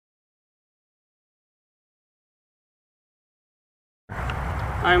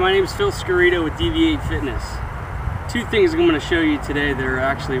Hi, my name is Scarito with CK-FMS. Two things I'm going to show you today that are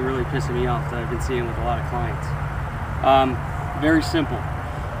actually really pissing me off that I've been seeing with a lot of clients. Very simple.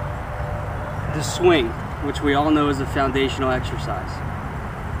 The swing, which we all know is a foundational exercise.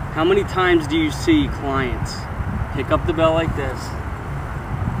 How many times do you see clients pick up the bell like this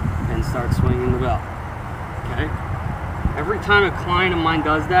and start swinging the bell? Okay? Every time a client of mine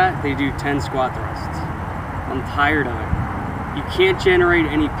does that, they do 10 squat thrusts. I'm tired of it. You can't generate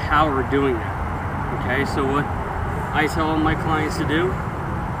any power doing that. Okay, so what I tell my clients to do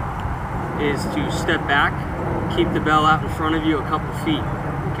is to step back, keep the bell out in front of you a couple feet.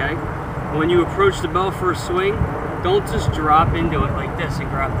 Okay, when you approach the bell for a swing, don't just drop into it like this and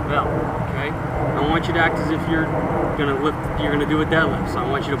grab the bell. Okay, I want you to act as if you're gonna lift, you're gonna do a deadlift. So I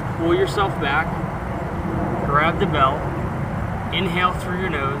want you to pull yourself back, grab the bell, inhale through your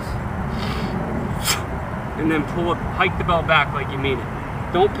nose, and then hike the bell back like you mean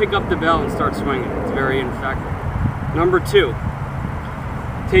it. Don't pick up the bell and start swinging. It's very ineffective. Number two,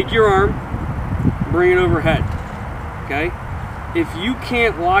 take your arm, bring it overhead. Okay? If you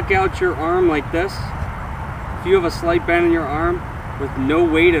can't lock out your arm like this, if you have a slight bend in your arm with no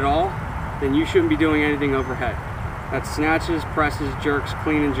weight at all, then you shouldn't be doing anything overhead. That's snatches, presses, jerks,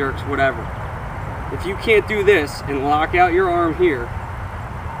 clean and jerks, whatever. If you can't do this and lock out your arm here,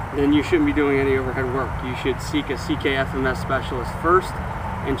 then you shouldn't be doing any overhead work. You should seek a CK-FMS specialist first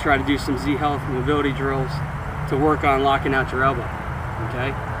and try to do some Z-health mobility drills to work on locking out your elbow.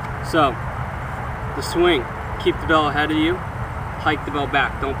 Okay? So, the swing, keep the bell ahead of you, hike the bell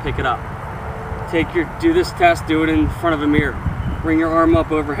back, don't pick it up. Do this test, do it in front of a mirror. Bring your arm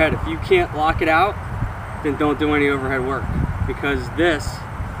up overhead. If you can't lock it out, then don't do any overhead work, because this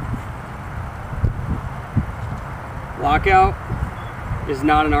lockout is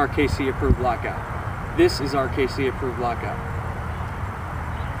not an RKC approved lockout. This is RKC approved lockout.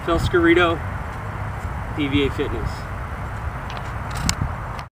 Scarito, CK-FMS.